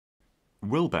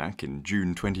Well back in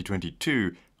June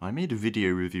 2022, I made a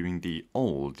video reviewing the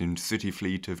old intercity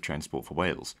fleet of Transport for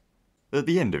Wales. At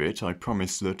the end of it, I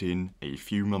promised that in a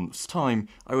few months' time,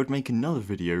 I would make another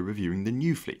video reviewing the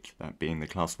new fleet, that being the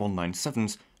Class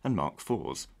 197s and Mark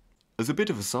IVs. As a bit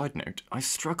of a side note, I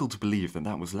struggle to believe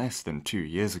that was less than 2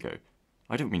 years ago.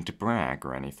 I don't mean to brag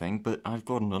or anything, but I've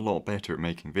gotten a lot better at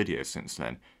making videos since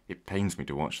then. It pains me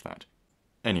to watch that.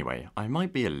 Anyway, I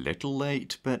might be a little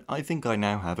late, but I think I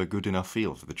now have a good enough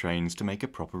feel for the trains to make a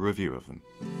proper review of them.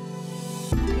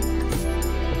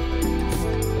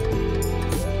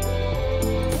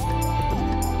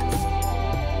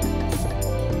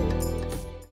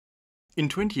 In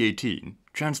 2018,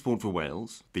 Transport for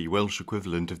Wales, the Welsh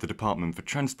equivalent of the Department for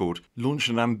Transport, launched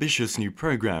an ambitious new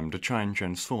programme to try and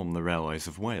transform the railways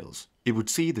of Wales. It would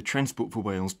see the Transport for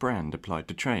Wales brand applied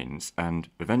to trains and,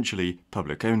 eventually,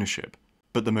 public ownership.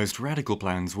 But the most radical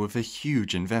plans were for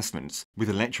huge investments, with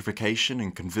electrification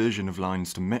and conversion of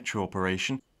lines to metro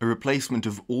operation, a replacement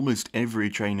of almost every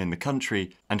train in the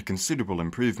country, and considerable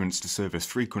improvements to service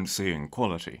frequency and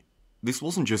quality. This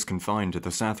wasn't just confined to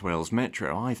the South Wales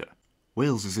Metro either.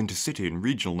 Wales's intercity and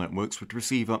regional networks would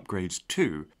receive upgrades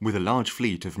too, with a large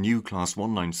fleet of new Class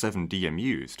 197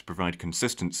 DMUs to provide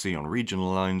consistency on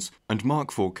regional lines, and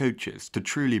Mark IV coaches to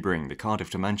truly bring the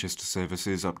Cardiff to Manchester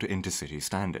services up to intercity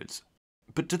standards.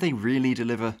 But do they really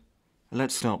deliver?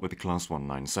 Let's start with the Class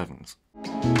 197s.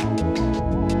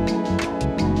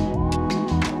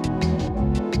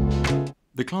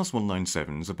 The Class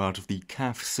 197s are part of the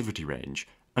CAF Civities range,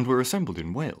 and were assembled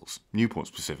in Wales, Newport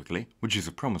specifically, which is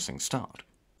a promising start.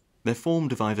 They're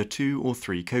formed of either 2 or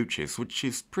 3 coaches, which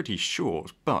is pretty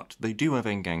short, but they do have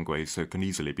end gangways so can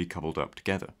easily be coupled up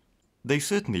together. They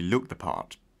certainly look the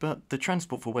part, but the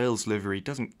Transport for Wales livery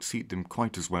doesn't suit them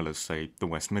quite as well as, say, the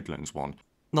West Midlands one.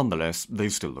 Nonetheless, they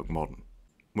still look modern.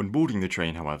 When boarding the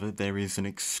train, however, there is an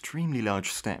extremely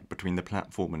large step between the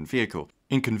platform and vehicle,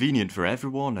 inconvenient for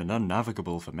everyone and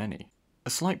unnavigable for many.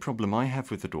 A slight problem I have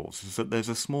with the doors is that there's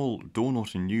a small door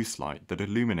not in use light that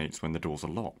illuminates when the doors are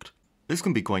locked. This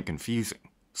can be quite confusing.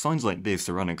 Signs like this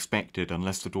are unexpected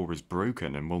unless the door is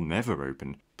broken and will never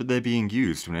open, but they're being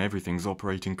used when everything's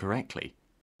operating correctly.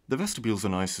 The vestibules are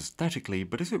nice aesthetically,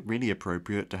 but is it really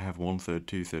appropriate to have 1/3,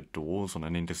 2/3 doors on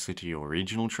an intercity or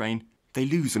regional train? They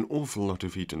lose an awful lot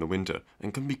of heat in the winter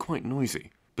and can be quite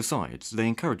noisy. Besides, they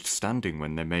encourage standing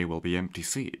when there may well be empty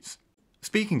seats.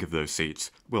 Speaking of those seats,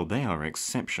 well, they are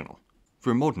exceptional.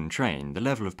 For a modern train, the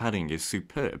level of padding is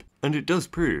superb, and it does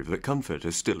prove that comfort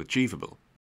is still achievable.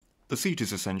 The seat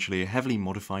is essentially a heavily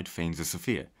modified Faenza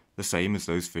Sophia, the same as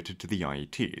those fitted to the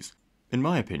IETs. In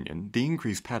my opinion, the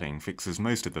increased padding fixes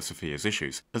most of the Sophia's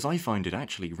issues, as I find it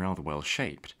actually rather well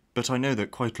shaped, but I know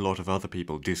that quite a lot of other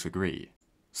people disagree.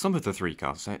 Some of the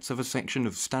 3-car sets have a section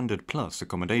of Standard Plus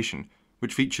accommodation,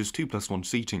 which features 2+1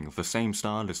 seating of the same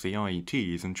style as the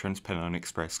IETs and Transpennine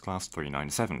Express Class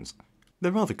 397s.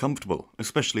 They're rather comfortable,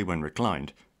 especially when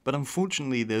reclined, but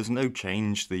unfortunately there's no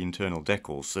change to the internal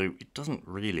decor, so it doesn't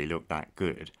really look that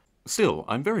good. Still,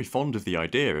 I'm very fond of the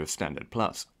idea of Standard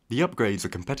Plus. The upgrades are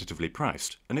competitively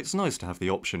priced, and it's nice to have the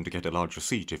option to get a larger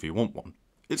seat if you want one.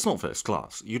 It's not first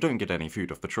class, you don't get any food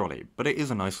off the trolley, but it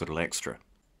is a nice little extra.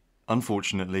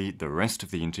 Unfortunately, the rest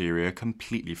of the interior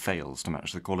completely fails to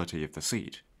match the quality of the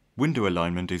seat. Window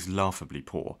alignment is laughably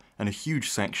poor, and a huge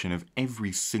section of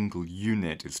every single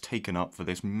unit is taken up for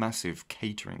this massive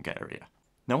catering area.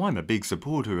 Now, I'm a big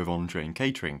supporter of on-train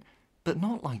catering, but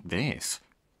not like this.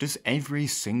 Does every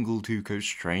single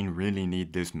 2-coach train really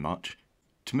need this much?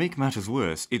 To make matters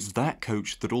worse, it's that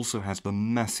coach that also has the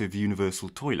massive universal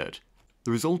toilet.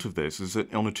 The result of this is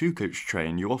that on a 2-coach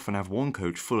train you often have one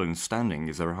coach full and standing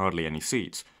as there are hardly any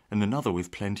seats, and another with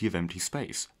plenty of empty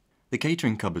space. The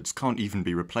catering cupboards can't even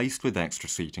be replaced with extra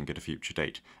seating at a future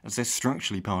date, as they're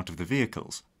structurally part of the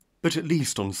vehicles. But at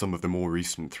least on some of the more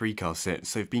recent 3-car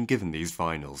sets they've been given these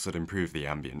vinyls that improve the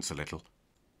ambience a little.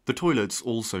 The toilets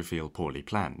also feel poorly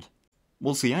planned.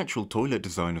 Whilst the actual toilet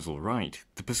design is alright,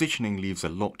 the positioning leaves a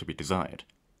lot to be desired.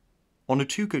 On a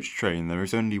 2-coach train there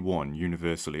is only one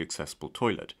universally accessible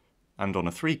toilet, and on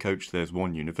a 3-coach there's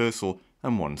one universal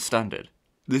and one standard.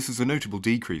 This is a notable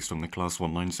decrease from the Class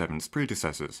 197's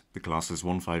predecessors, the Classes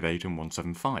 158 and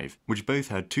 175, which both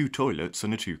had 2 toilets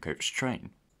and a 2-coach train.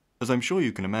 As I'm sure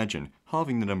you can imagine,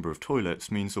 halving the number of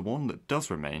toilets means the one that does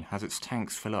remain has its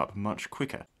tanks fill up much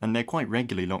quicker, and they're quite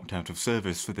regularly locked out of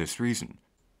service for this reason.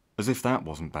 As if that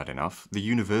wasn't bad enough, the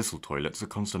universal toilets are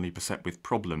constantly beset with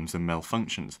problems and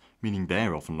malfunctions, meaning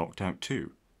they're often locked out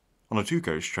too. On a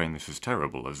 2-coach train this is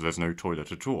terrible, as there's no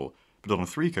toilet at all, but on a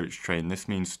 3-coach train this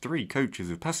means 3 coaches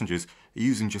of passengers are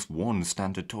using just one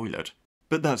standard toilet.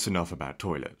 But that's enough about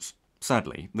toilets.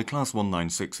 Sadly, the Class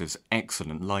 196's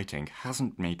excellent lighting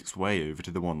hasn't made its way over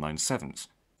to the 197s.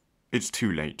 It's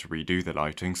too late to redo the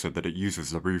lighting so that it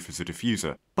uses the roof as a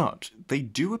diffuser, but they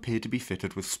do appear to be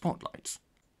fitted with spotlights.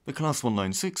 The Class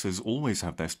 196s always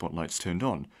have their spotlights turned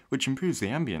on, which improves the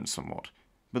ambience somewhat,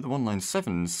 but the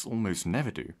 197s almost never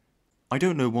do. I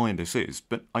don't know why this is,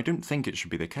 but I don't think it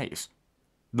should be the case.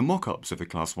 The mock-ups of the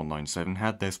Class 197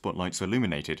 had their spotlights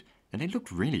illuminated, and it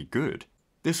looked really good.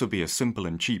 This would be a simple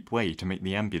and cheap way to make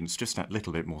the ambience just that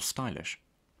little bit more stylish.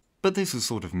 But this is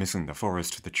sort of missing the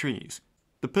forest for the trees.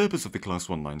 The purpose of the Class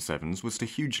 197s was to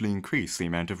hugely increase the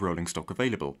amount of rolling stock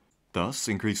available, thus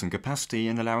increasing capacity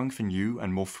and allowing for new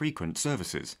and more frequent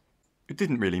services. It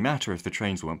didn't really matter if the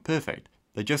trains weren't perfect,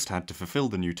 they just had to fulfill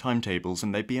the new timetables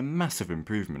and they'd be a massive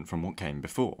improvement from what came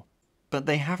before. But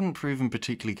they haven't proven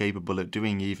particularly capable at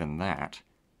doing even that.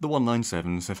 The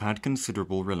 197s have had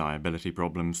considerable reliability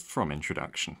problems from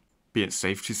introduction, be it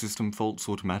safety system faults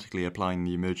automatically applying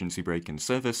the emergency brake in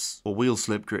service, or wheel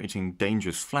slip creating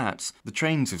dangerous flats. The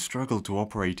trains have struggled to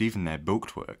operate even their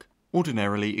booked work.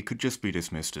 Ordinarily, it could just be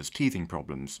dismissed as teething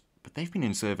problems, but they've been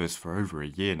in service for over a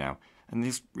year now, and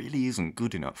this really isn't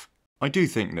good enough. I do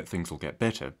think that things will get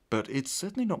better, but it's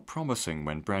certainly not promising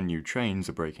when brand new trains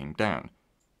are breaking down.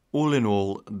 All in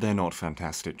all, they're not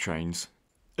fantastic trains.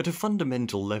 At a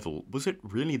fundamental level, was it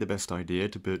really the best idea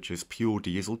to purchase pure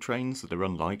diesel trains that are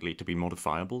unlikely to be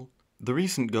modifiable? The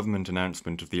recent government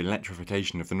announcement of the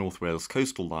electrification of the North Wales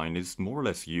coastal line is more or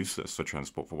less useless for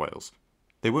Transport for Wales.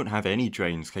 They won't have any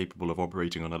trains capable of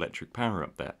operating on electric power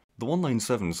up there. The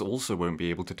 197s also won't be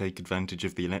able to take advantage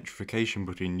of the electrification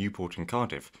between Newport and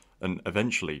Cardiff, and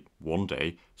eventually, one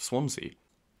day, Swansea.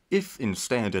 If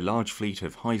instead a large fleet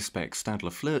of high-spec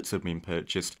Stadler flirts had been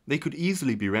purchased, they could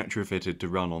easily be retrofitted to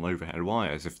run on overhead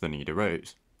wires if the need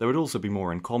arose. There would also be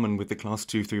more in common with the Class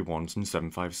 231s and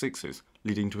 756s,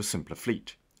 leading to a simpler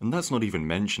fleet. And that's not even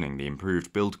mentioning the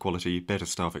improved build quality, better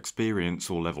staff experience,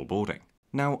 or level boarding.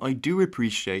 Now, I do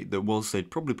appreciate that whilst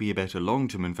they'd probably be a better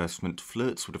long-term investment,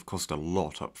 flirts would have cost a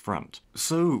lot up front.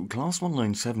 So, Class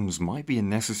 197s might be a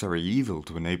necessary evil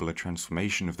to enable a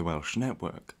transformation of the Welsh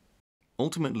network.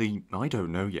 Ultimately, I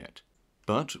don't know yet.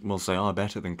 But, whilst they are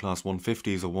better than Class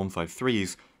 150s or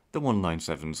 153s, the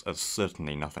 197s are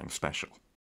certainly nothing special.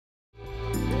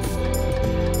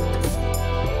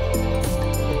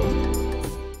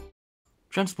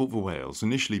 Transport for Wales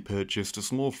initially purchased a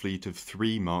small fleet of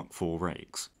 3 Mark IV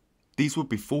rakes. These would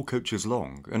be 4 coaches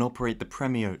long and operate the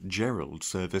premier Gerald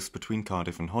service between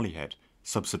Cardiff and Holyhead,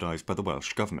 subsidised by the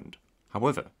Welsh Government.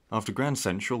 However, after Grand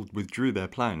Central withdrew their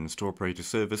plans to operate a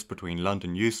service between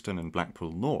London Euston and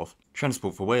Blackpool North,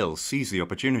 Transport for Wales seized the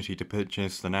opportunity to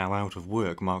purchase the now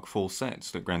out-of-work Mark IV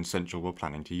sets that Grand Central were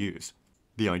planning to use.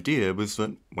 The idea was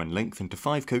that, when lengthened to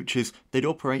 5 coaches, they'd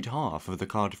operate half of the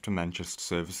Cardiff to Manchester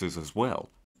services as well.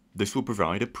 This will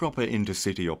provide a proper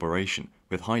intercity operation,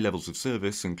 with high levels of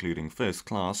service including first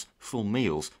class, full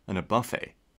meals, and a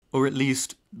buffet. Or at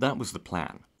least, that was the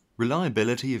plan.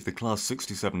 Reliability of the Class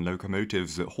 67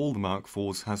 locomotives that haul the Mark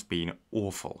IVs has been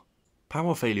awful.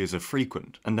 Power failures are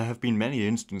frequent, and there have been many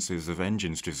instances of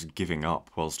engines just giving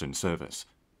up whilst in service.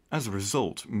 As a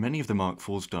result, many of the Mark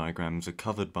IV's diagrams are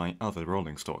covered by other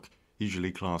rolling stock,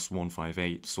 usually Class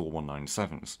 158s or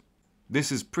 197s.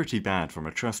 This is pretty bad from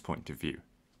a trust point of view.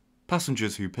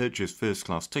 Passengers who purchase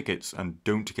first-class tickets and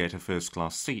don't get a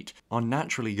first-class seat are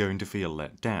naturally going to feel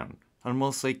let down, and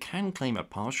whilst they can claim a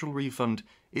partial refund,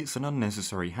 it's an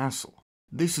unnecessary hassle.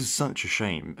 This is such a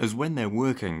shame, as when they're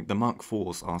working, the Mark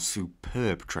IVs are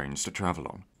superb trains to travel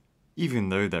on. Even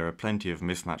though there are plenty of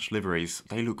mismatched liveries,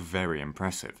 they look very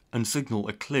impressive, and signal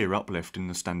a clear uplift in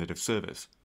the standard of service.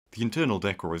 The internal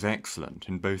decor is excellent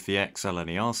in both the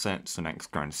ex-LNER sets and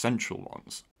ex-Grand Central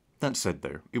ones. That said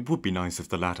though, it would be nice if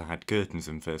the latter had curtains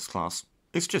in first class.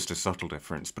 It's just a subtle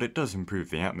difference, but it does improve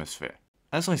the atmosphere.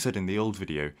 As I said in the old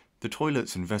video, the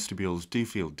toilets and vestibules do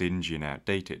feel dingy and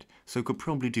outdated, so could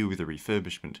probably do with a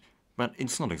refurbishment, but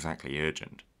it's not exactly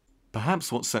urgent.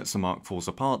 Perhaps what sets the Mark IVs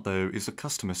apart though is the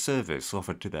customer service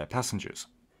offered to their passengers.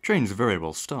 Trains are very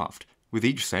well staffed, with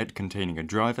each set containing a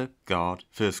driver, guard,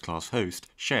 first-class host,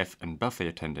 chef and buffet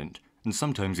attendant, and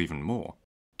sometimes even more.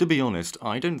 To be honest,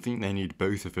 I don't think they need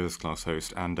both a first-class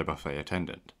host and a buffet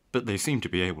attendant, but they seem to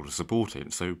be able to support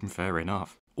it, so fair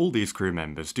enough. All these crew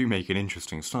members do make an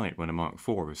interesting sight when a Mark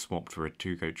IV is swapped for a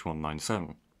 2-coach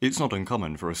 197. It's not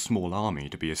uncommon for a small army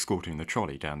to be escorting the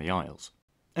trolley down the aisles.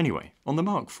 Anyway, on the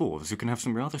Mark IVs you can have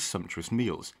some rather sumptuous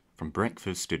meals, from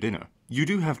breakfast to dinner. You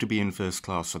do have to be in first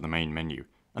class on the main menu,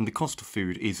 and the cost of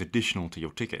food is additional to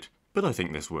your ticket, but I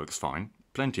think this works fine.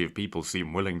 Plenty of people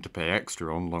seem willing to pay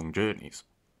extra on long journeys.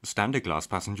 Standard class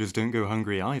passengers don't go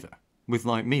hungry either. with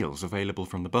light meals available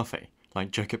from the buffet, like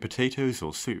jacket potatoes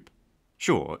or soup.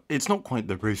 Sure, it's not quite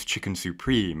the roast chicken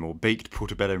supreme or baked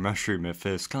portobello mushroom of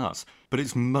first class, but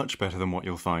it's much better than what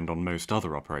you'll find on most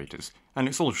other operators, and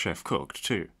it's all chef-cooked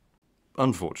too.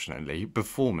 Unfortunately,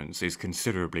 performance is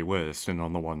considerably worse than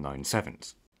on the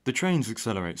 197s. The trains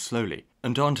accelerate slowly,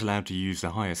 and aren't allowed to use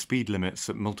the higher speed limits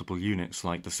that multiple units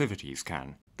like the Civities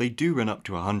can. They do run up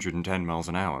to 110 miles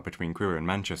an hour between Crewe and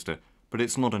Manchester, but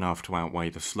it's not enough to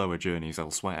outweigh the slower journeys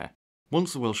elsewhere.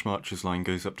 Once the Welsh Marches line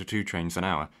goes up to 2 trains an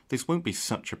hour, this won't be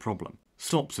such a problem.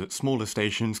 Stops at smaller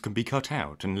stations can be cut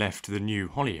out and left to the new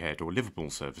Holyhead or Liverpool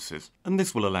services, and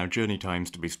this will allow journey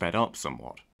times to be sped up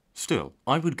somewhat. Still,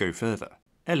 I would go further.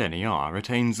 LNER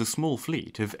retains a small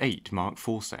fleet of 8 Mark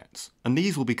IV sets, and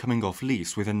these will be coming off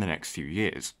lease within the next few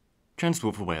years.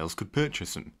 Transport for Wales could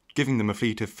purchase them, giving them a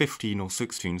fleet of 15 or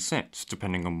 16 sets,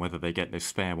 depending on whether they get this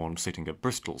spare one sitting at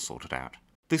Bristol sorted out.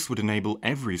 This would enable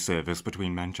every service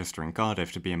between Manchester and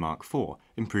Cardiff to be a Mark IV,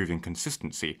 improving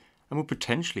consistency, and would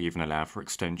potentially even allow for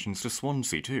extensions to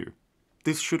Swansea too.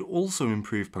 This should also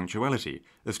improve punctuality,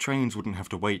 as trains wouldn't have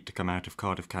to wait to come out of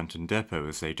Cardiff Canton Depot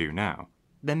as they do now.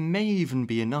 There may even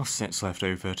be enough sets left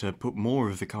over to put more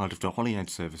of the Cardiff to Holyhead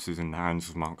services in the hands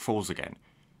of Mark IVs again.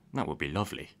 That would be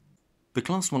lovely. The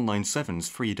Class 197s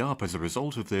freed up as a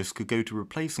result of this could go to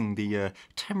replacing the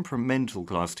temperamental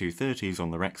Class 230s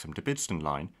on the Wrexham to Bidston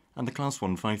line and the Class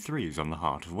 153s on the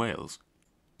Heart of Wales.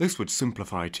 This would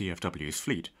simplify TfW's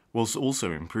fleet, whilst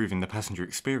also improving the passenger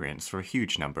experience for a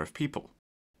huge number of people.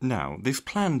 Now, this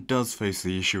plan does face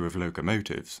the issue of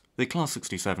locomotives. The Class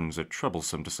 67s are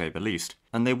troublesome to say the least,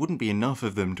 and there wouldn't be enough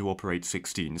of them to operate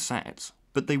 16 sets.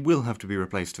 But they will have to be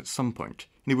replaced at some point,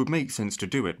 and it would make sense to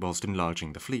do it whilst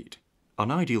enlarging the fleet. An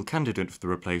ideal candidate for the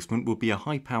replacement would be a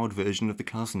high-powered version of the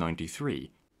Class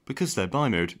 93. Because they're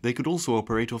bimode, they could also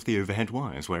operate off the overhead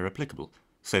wires where applicable,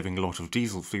 saving a lot of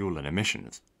diesel fuel and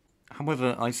emissions.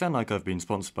 However, I sound like I've been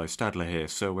sponsored by Stadler here,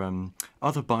 so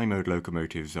other bimode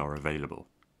locomotives are available.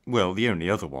 Well, the only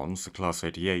other ones, the Class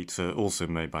 88s, are also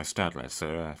made by Stadler,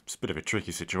 so it's a bit of a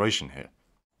tricky situation here.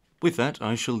 With that,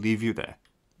 I shall leave you there.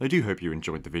 I do hope you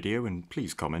enjoyed the video, and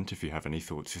please comment if you have any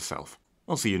thoughts yourself.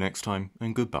 I'll see you next time,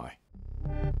 and goodbye.